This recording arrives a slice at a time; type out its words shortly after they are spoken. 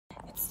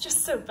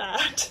just so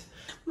bad.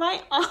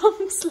 My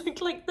arms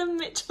look like the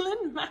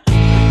Michelin Man.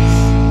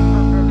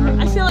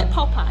 I feel like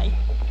Popeye.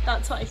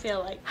 That's what I feel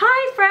like.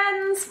 Hi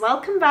friends,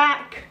 welcome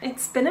back.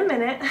 It's been a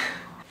minute.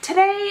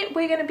 Today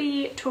we're going to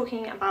be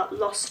talking about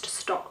lost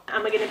stock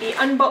and we're going to be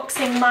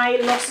unboxing my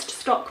lost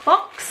stock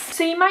box.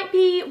 So you might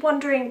be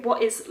wondering,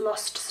 what is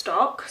lost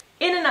stock?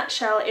 In a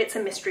nutshell, it's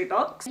a mystery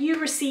box.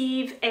 You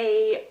receive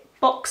a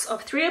box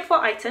of 3 or 4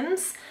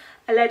 items,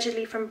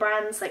 allegedly from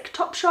brands like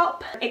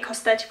Topshop. It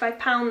costs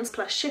 £35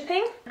 plus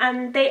shipping,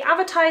 and they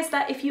advertise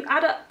that if you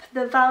add up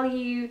the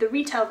value, the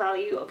retail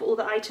value of all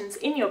the items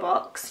in your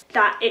box,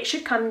 that it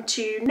should come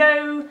to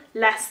no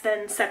less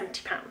than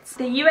 £70.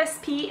 The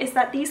USP is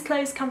that these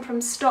clothes come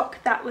from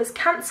stock that was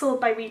cancelled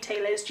by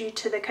retailers due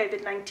to the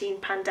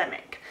COVID-19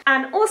 pandemic.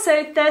 And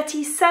also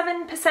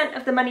 37%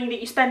 of the money that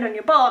you spend on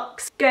your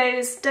box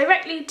goes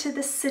directly to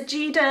the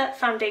Sajida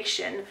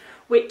Foundation,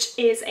 which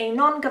is a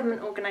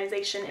non-government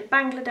organisation in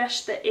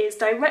Bangladesh that is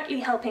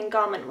directly helping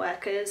garment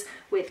workers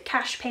with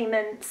cash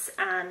payments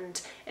and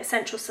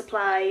essential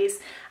supplies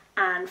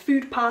and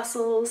food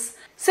parcels.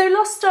 So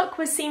lost stock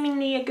was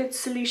seemingly a good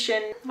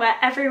solution where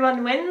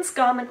everyone wins.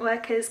 Garment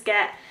workers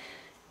get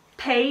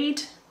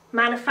paid,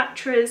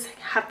 manufacturers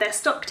have their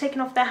stock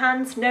taken off their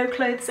hands, no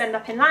clothes end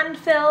up in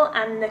landfill,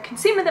 and the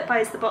consumer that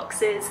buys the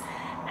boxes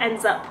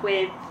ends up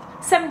with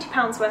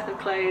 £70 worth of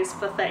clothes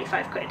for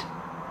 35 quid.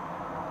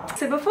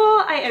 So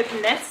before I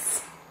open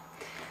this,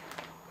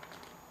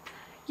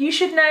 you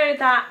should know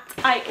that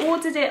I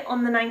ordered it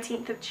on the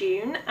 19th of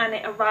June and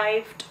it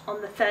arrived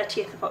on the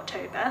 30th of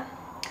October.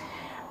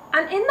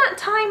 And in that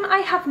time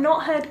I have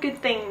not heard good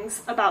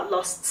things about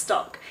lost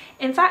stock.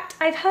 In fact,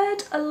 I've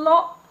heard a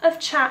lot of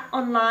chat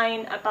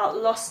online about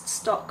lost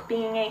stock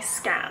being a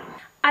scam.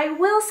 I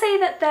will say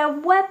that their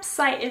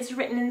website is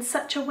written in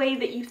such a way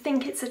that you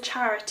think it's a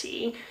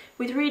charity,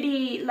 with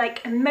really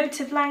like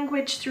emotive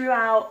language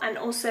throughout and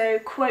also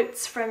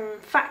quotes from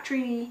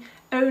factory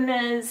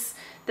owners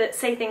that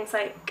say things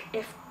like,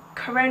 if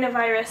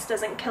coronavirus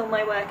doesn't kill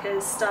my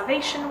workers,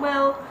 starvation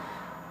will,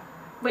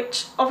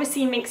 which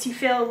obviously makes you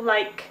feel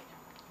like,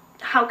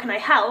 how can I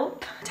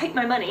help? Take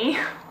my money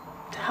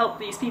to help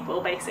these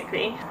people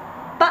basically.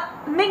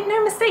 But make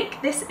no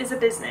mistake, this is a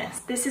business.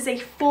 This is a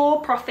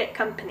for-profit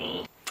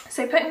company.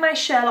 So putting my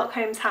Sherlock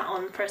Holmes hat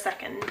on for a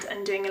second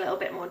and doing a little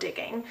bit more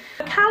digging.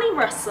 Callie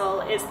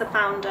Russell is the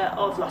founder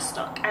of Lost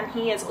Stock, and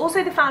he is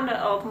also the founder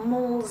of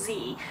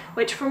MallZ,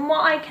 which from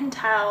what I can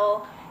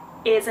tell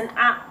is an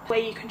app where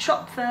you can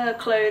shop for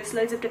clothes,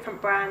 loads of different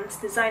brands,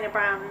 designer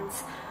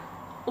brands,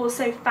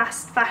 also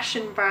fast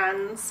fashion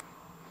brands.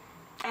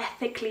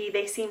 Ethically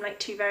they seem like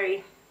two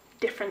very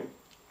different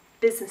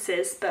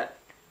businesses, but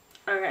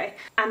okay.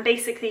 And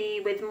basically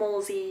with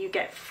MallZ you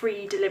get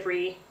free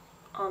delivery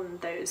on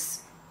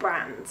those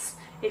brands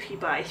if you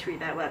buy through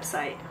their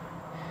website.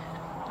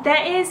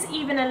 There is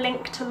even a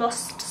link to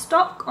lost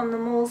stock on the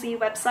MallZ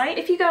website.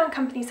 If you go on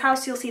Companies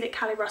House, you'll see that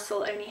Callie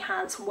Russell only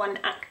has one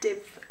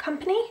active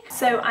company,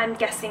 so I'm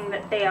guessing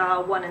that they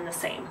are one and the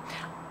same.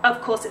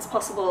 Of course it's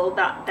possible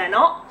that they're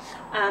not,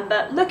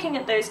 but looking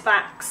at those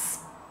facts,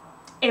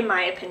 in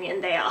my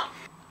opinion they are.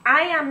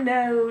 I am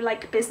no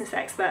like business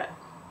expert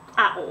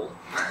at all,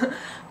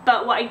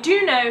 but what I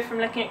do know from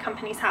looking at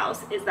Companies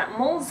House is that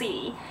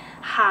MallZ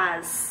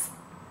has,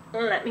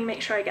 let me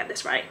make sure I get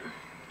this right,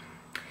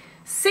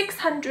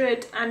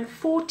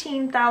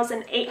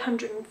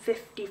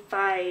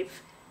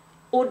 614,855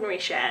 ordinary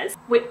shares,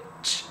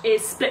 which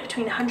is split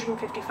between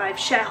 155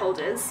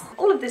 shareholders.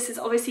 All of this is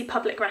obviously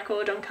public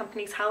record on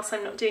Companies House.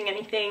 I'm not doing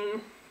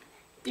anything,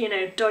 you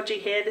know, dodgy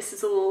here. This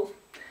is all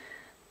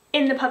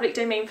in the public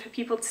domain for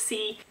people to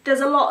see.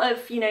 There's a lot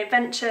of, you know,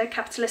 venture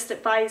capitalist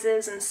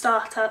advisors and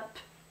startup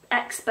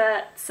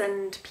experts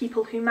and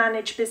people who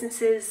manage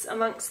businesses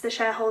amongst the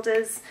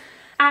shareholders.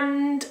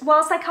 And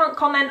whilst I can't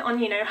comment on,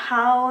 you know,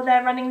 how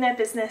they're running their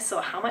business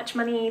or how much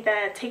money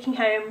they're taking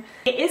home,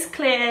 it is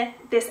clear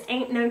this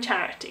ain't no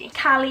charity.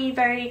 Callie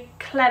very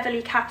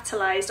cleverly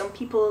capitalised on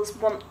people's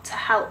want to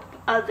help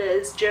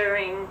others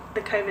during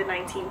the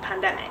COVID-19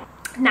 pandemic.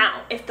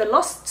 Now, if the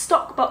lost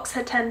stock box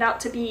had turned out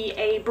to be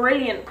a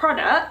brilliant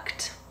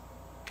product,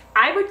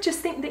 I would just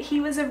think that he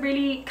was a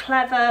really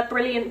clever,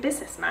 brilliant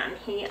businessman.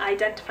 He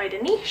identified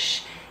a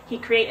niche, he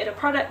created a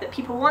product that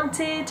people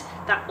wanted,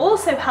 that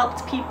also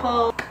helped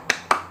people.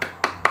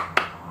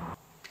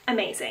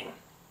 Amazing.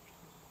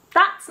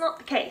 That's not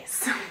the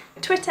case.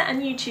 Twitter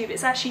and YouTube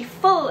is actually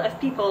full of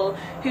people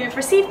who've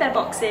received their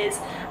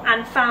boxes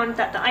and found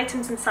that the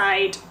items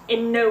inside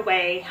in no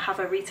way have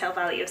a retail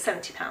value of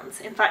 £70.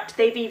 In fact,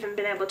 they've even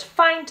been able to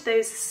find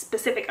those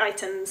specific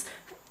items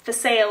for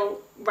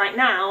sale right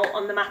now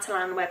on the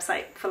Matalan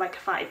website for like a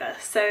 £5.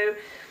 So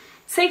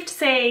safe to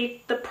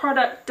say the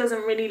product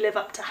doesn't really live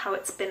up to how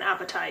it's been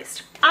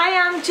advertised. I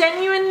am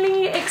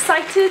genuinely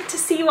excited to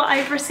see what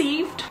I've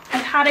received.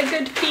 I've had a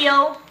good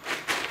feel.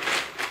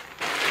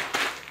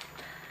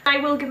 I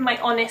will give my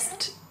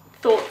honest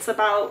thoughts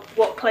about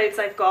what clothes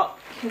I've got.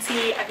 You can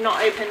see I've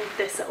not opened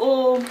this at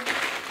all.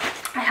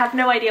 I have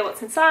no idea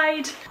what's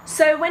inside.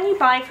 So when you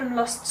buy from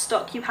Lost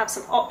Stock, you have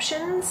some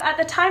options. At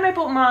the time I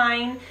bought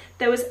mine,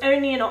 there was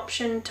only an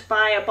option to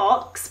buy a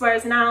box,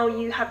 whereas now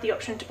you have the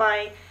option to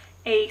buy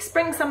a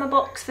spring-summer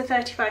box for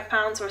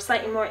 £35 or a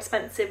slightly more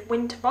expensive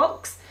winter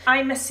box.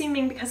 I'm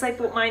assuming because I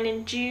bought mine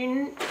in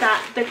June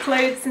that the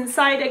clothes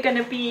inside are going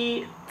to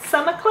be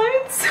summer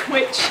clothes,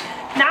 which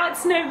now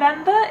it's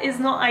November is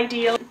not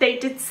ideal. They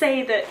did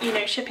say that, you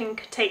know, shipping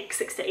could take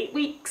 6 to 8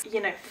 weeks, you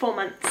know, 4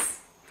 months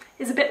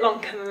is a bit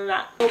longer than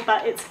that,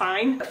 but it's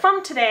fine. But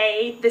from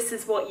today, this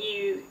is what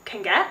you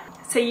can get.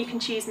 So you can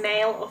choose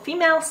male or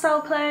female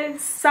style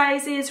clothes,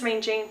 sizes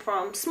ranging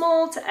from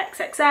small to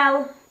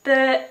XXL.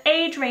 The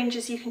age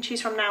ranges you can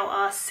choose from now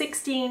are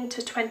 16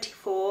 to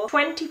 24,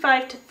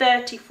 25 to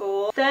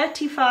 34,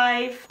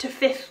 35 to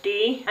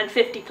 50, and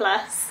 50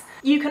 plus.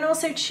 You can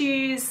also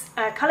choose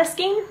a colour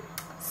scheme.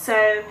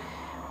 So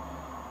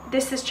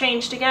this has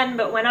changed again,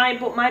 but when I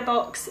bought my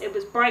box, it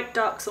was bright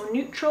darks or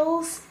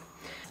neutrals.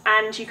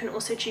 And you can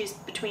also choose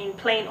between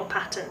plain or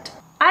patterned.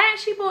 I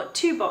actually bought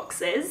 2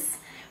 boxes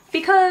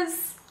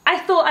because I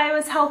thought I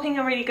was helping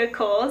a really good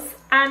cause,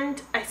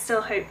 and I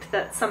still hope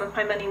that some of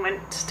my money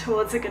went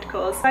towards a good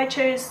cause. I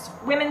chose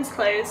women's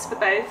clothes for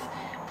both,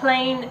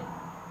 plain,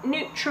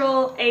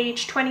 neutral,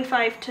 age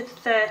 25 to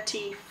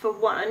 30 for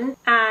one,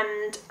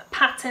 and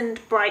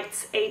patterned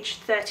brights age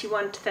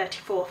 31 to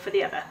 34 for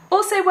the other.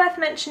 Also worth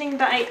mentioning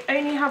that I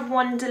only have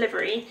 1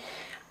 delivery,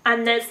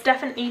 and there's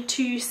definitely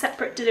 2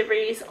 separate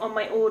deliveries on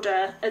my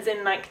order, as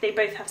in like they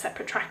both have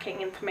separate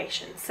tracking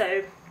information.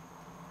 So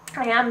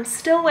I am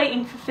still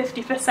waiting for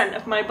 50%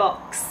 of my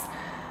box,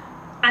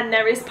 and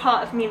there is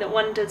part of me that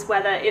wonders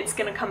whether it's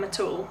going to come at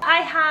all.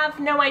 I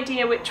have no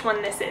idea which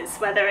one this is,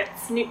 whether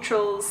it's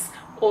neutrals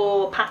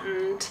or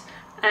patterned.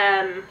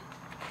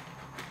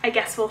 I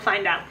guess we'll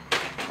find out.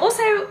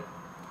 Also,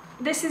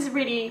 this is a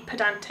really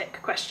pedantic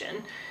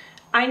question.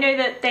 I know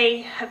that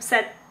they have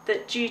said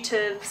that due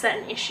to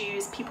certain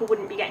issues people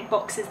wouldn't be getting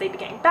boxes, they'd be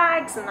getting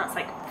bags, and that's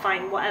like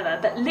fine, whatever,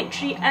 but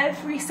literally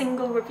every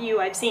single review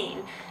I've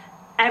seen,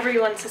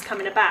 everyone's has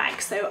come in a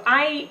bag. So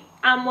I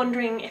am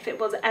wondering if it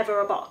was ever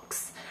a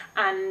box,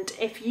 and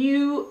if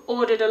you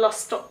ordered a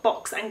Lost Stock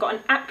box and got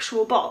an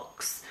actual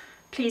box,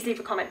 please leave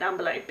a comment down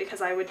below,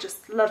 because I would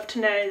just love to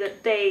know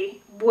that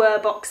they were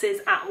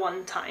boxes at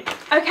one time.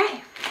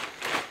 Okay,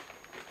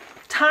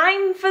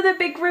 time for the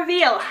big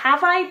reveal.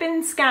 Have I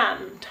been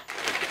scammed?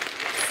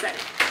 So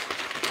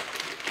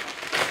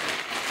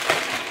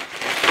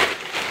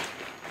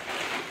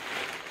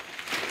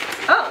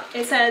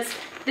it says,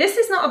 this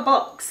is not a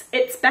box,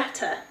 it's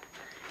better.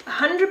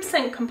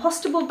 100%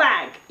 compostable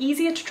bag,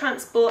 easier to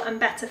transport and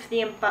better for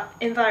the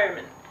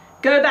environment.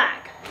 Go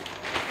bag.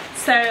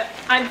 So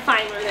I'm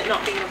fine with it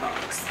not being a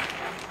box.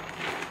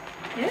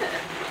 Yeah.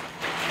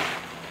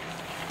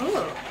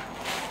 Oh.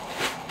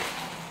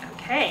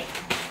 Okay.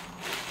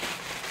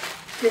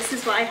 This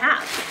is what I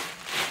have.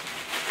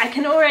 I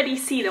can already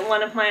see that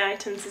one of my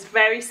items is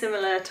very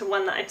similar to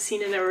one that I've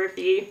seen in a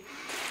review,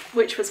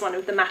 which was one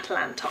of the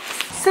Matalan tops.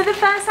 So the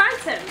first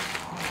item,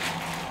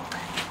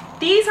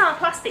 these are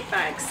plastic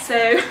bags,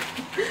 so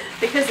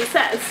because it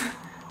says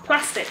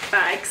plastic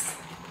bags.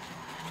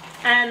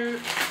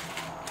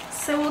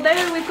 So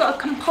although we've got a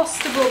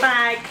compostable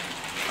bag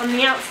on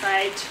the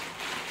outside,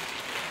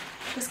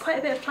 there's quite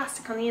a bit of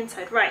plastic on the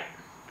inside. Right.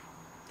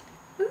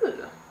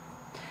 Ooh.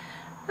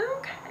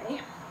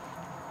 Okay.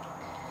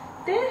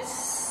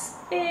 This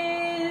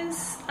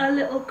is a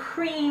little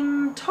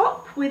cream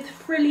top with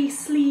frilly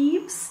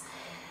sleeves.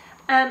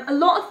 A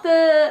lot of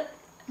the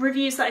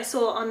reviews that I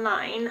saw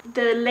online,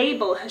 the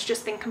label has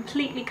just been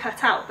completely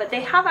cut out, but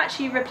they have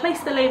actually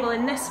replaced the label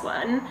in this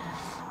one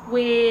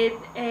with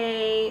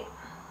a,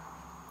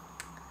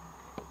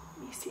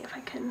 let me see if I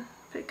can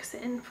focus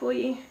it in for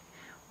you,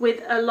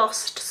 with a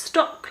Lost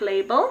Stock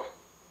label.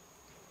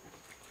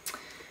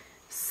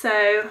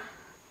 So,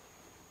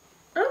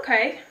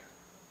 okay.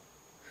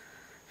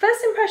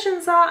 First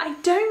impressions are, I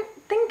don't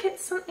think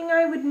it's something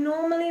I would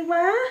normally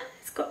wear.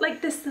 It's got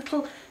like this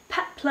little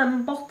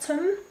peplum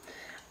bottom,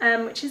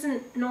 which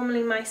isn't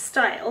normally my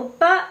style,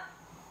 but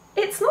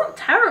it's not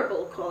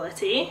terrible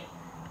quality.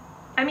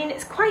 I mean,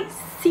 it's quite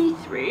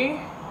see-through,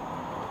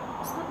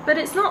 but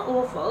it's not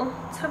awful.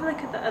 Let's have a look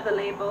at the other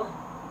label.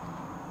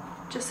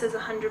 Just says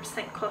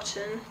 100%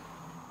 cotton.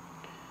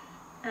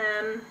 So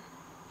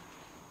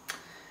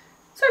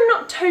I'm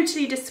not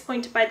totally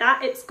disappointed by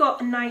that. It's got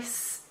a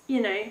nice,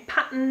 you know,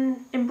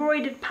 pattern,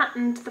 embroidered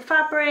pattern to the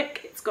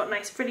fabric. It's got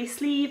nice frilly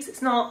sleeves.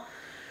 It's not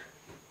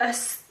a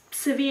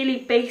severely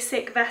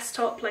basic vest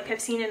top like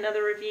I've seen in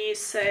other reviews,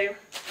 so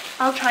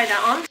I'll try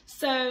that on.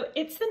 So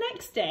it's the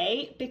next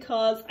day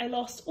because I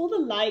lost all the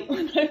light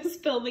when I was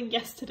filming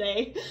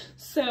yesterday,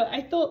 so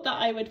I thought that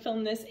I would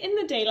film this in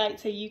the daylight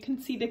so you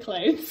can see the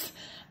clothes.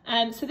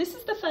 So this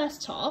is the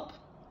first top.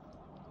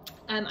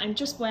 I'm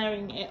just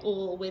wearing it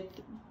all with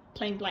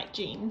plain black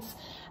jeans.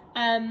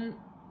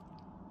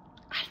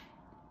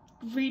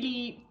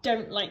 Really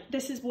don't like,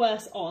 this is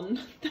worse on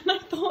than I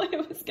thought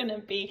it was gonna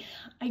be.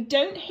 I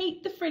don't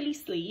hate the frilly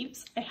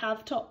sleeves. I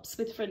have tops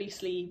with frilly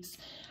sleeves,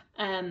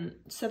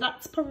 So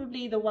that's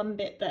probably the one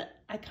bit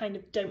that I kind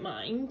of don't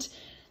mind.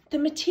 The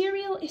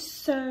material is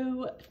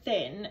so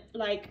thin,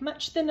 like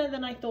much thinner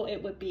than I thought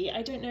it would be.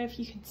 I don't know if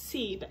you can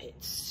see, but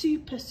it's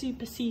super,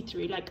 super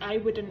see-through. Like I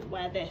wouldn't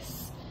wear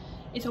this.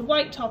 It's a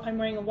white top, I'm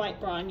wearing a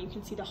white bra and you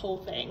can see the whole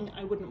thing.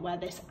 I wouldn't wear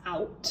this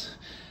out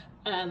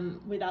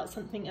without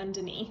something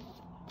underneath.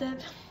 The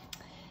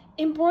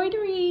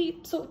embroidery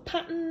sort of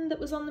pattern that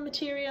was on the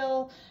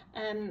material,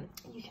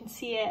 you can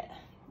see it,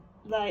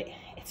 like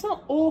it's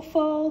not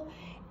awful.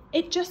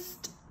 It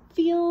just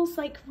feels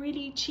like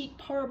really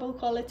cheap, horrible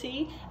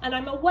quality, and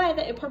I'm aware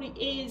that it probably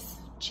is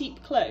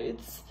cheap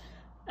clothes.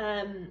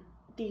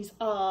 These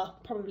are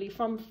probably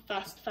from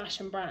fast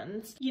fashion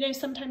brands. You know,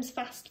 sometimes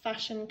fast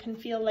fashion can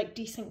feel like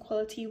decent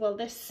quality. Well,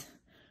 this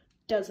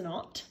does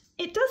not.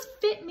 It does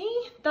fit me,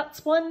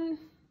 that's one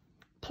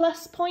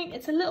plus point.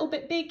 It's a little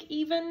bit big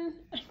even.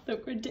 I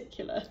look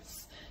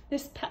ridiculous.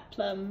 This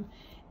peplum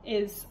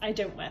is, I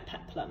don't wear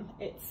peplum.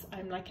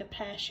 I'm like a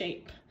pear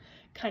shape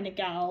kind of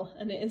gal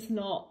and it is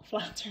not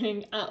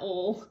flattering at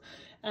all.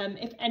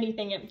 If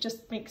anything, it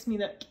just makes me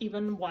look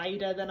even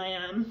wider than I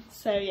am.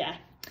 So yeah,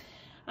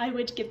 I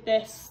would give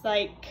this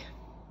like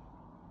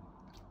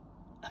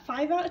a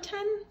 5 out of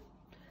 10,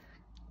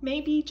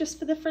 maybe just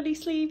for the frilly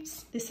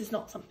sleeves. This is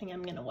not something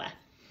I'm gonna wear.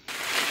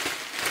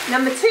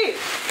 Number 2,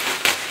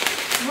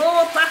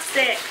 more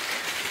plastic.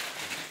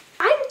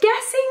 I'm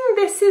guessing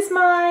this is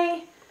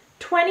my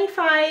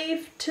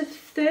 25 to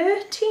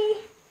 30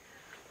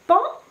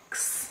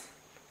 box.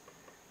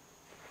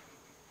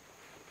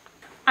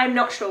 I'm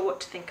not sure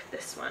what to think of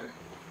this one.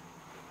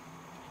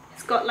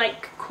 It's got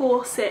like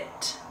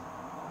corset.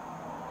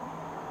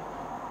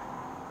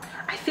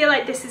 I feel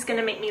like this is going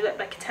to make me look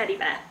like a teddy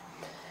bear.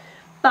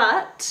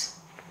 But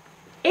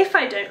if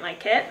I don't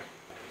like it,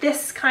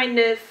 this kind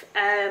of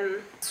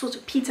sort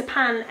of Peter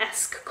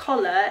Pan-esque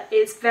collar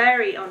is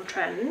very on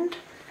trend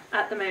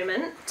at the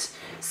moment.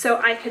 So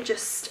I could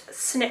just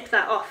snip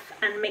that off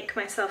and make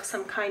myself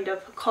some kind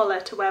of collar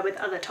to wear with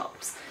other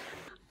tops.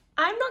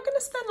 I'm not going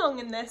to spend long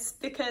in this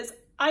because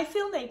I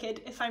feel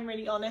naked, if I'm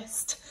really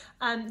honest.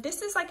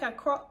 This is like a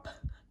crop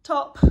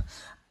top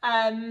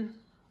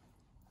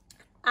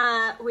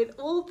with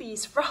all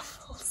these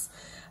ruffles.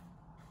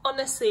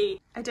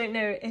 Honestly, I don't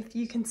know if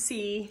you can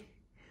see,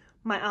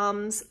 my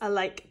arms are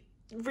like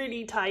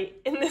really tight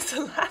in this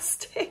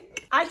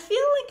elastic. I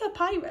feel like a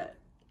pirate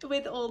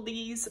with all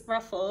these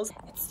ruffles.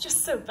 It's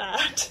just so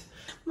bad.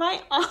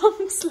 My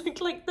arms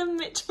look like the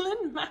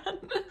Michelin Man.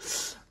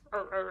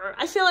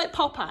 I feel like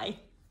Popeye.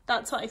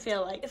 That's what I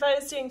feel like. If I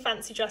was doing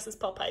fancy dress as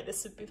Popeye,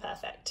 this would be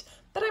perfect.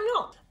 But I'm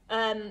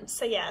not.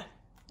 So yeah,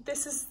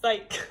 this is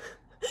like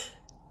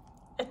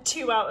a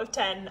 2 out of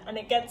 10 and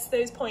it gets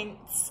those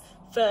points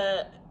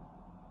for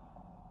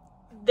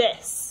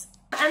this.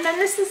 And then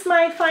this is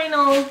my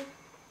final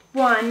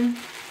one.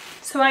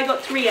 So I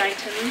got 3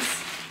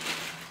 items.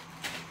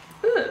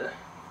 Ooh.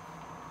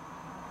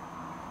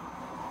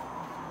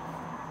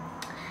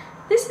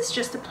 This is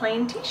just a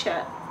plain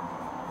t-shirt.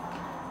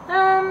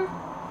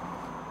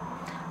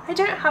 I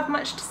don't have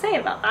much to say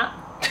about that.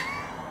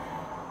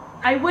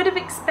 I would have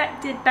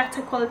expected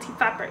better quality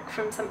fabric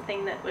from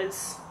something that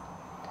was,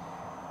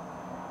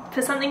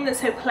 for something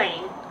that's so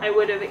plain, I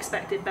would have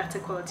expected better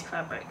quality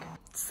fabric.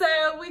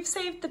 So we've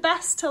saved the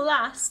best to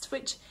last,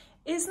 which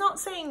is not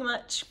saying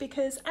much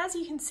because as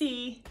you can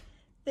see,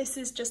 this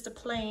is just a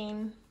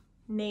plain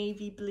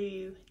navy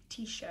blue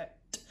t-shirt.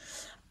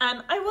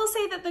 I will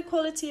say that the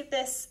quality of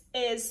this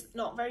is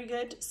not very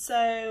good,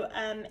 so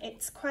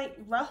it's quite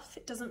rough.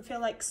 It doesn't feel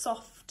like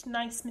soft,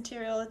 nice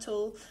material at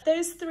all.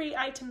 Those 3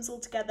 items all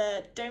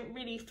together don't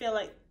really feel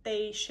like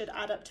they should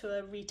add up to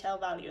a retail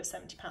value of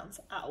 £70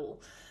 at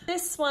all.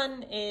 This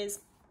one is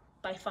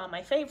by far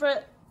my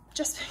favourite,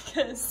 just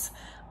because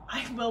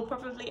I will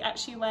probably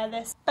actually wear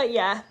this. But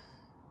yeah,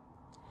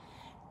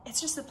 it's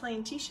just a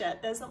plain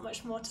t-shirt. There's not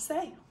much more to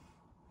say.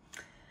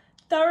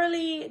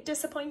 Thoroughly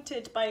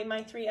disappointed by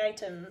my 3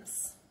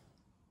 items.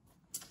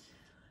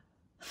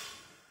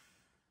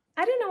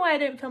 I don't know why I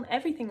don't film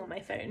everything on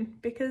my phone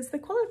because the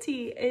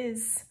quality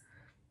is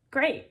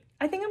great.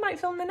 I think I might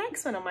film the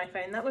next one on my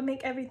phone. That would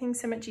make everything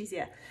so much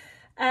easier.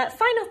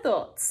 Final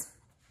thoughts.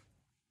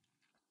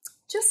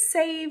 Just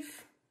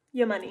save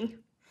your money.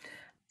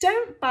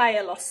 Don't buy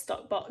a lost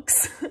stock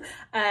box.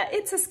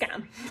 It's a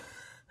scam.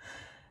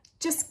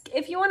 Just,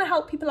 if you want to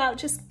help people out,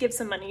 just give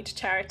some money to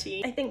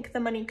charity. I think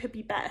the money could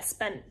be better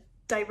spent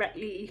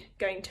directly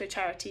going to a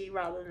charity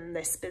rather than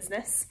this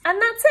business.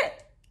 And that's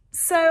it.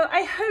 So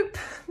I hope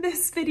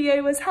this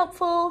video was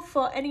helpful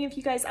for any of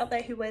you guys out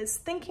there who was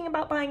thinking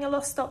about buying a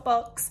lost stock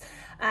box.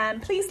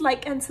 Please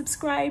like and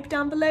subscribe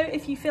down below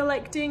if you feel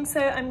like doing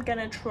so. I'm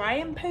gonna try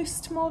and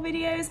post more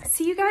videos.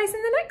 See you guys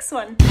in the next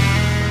one.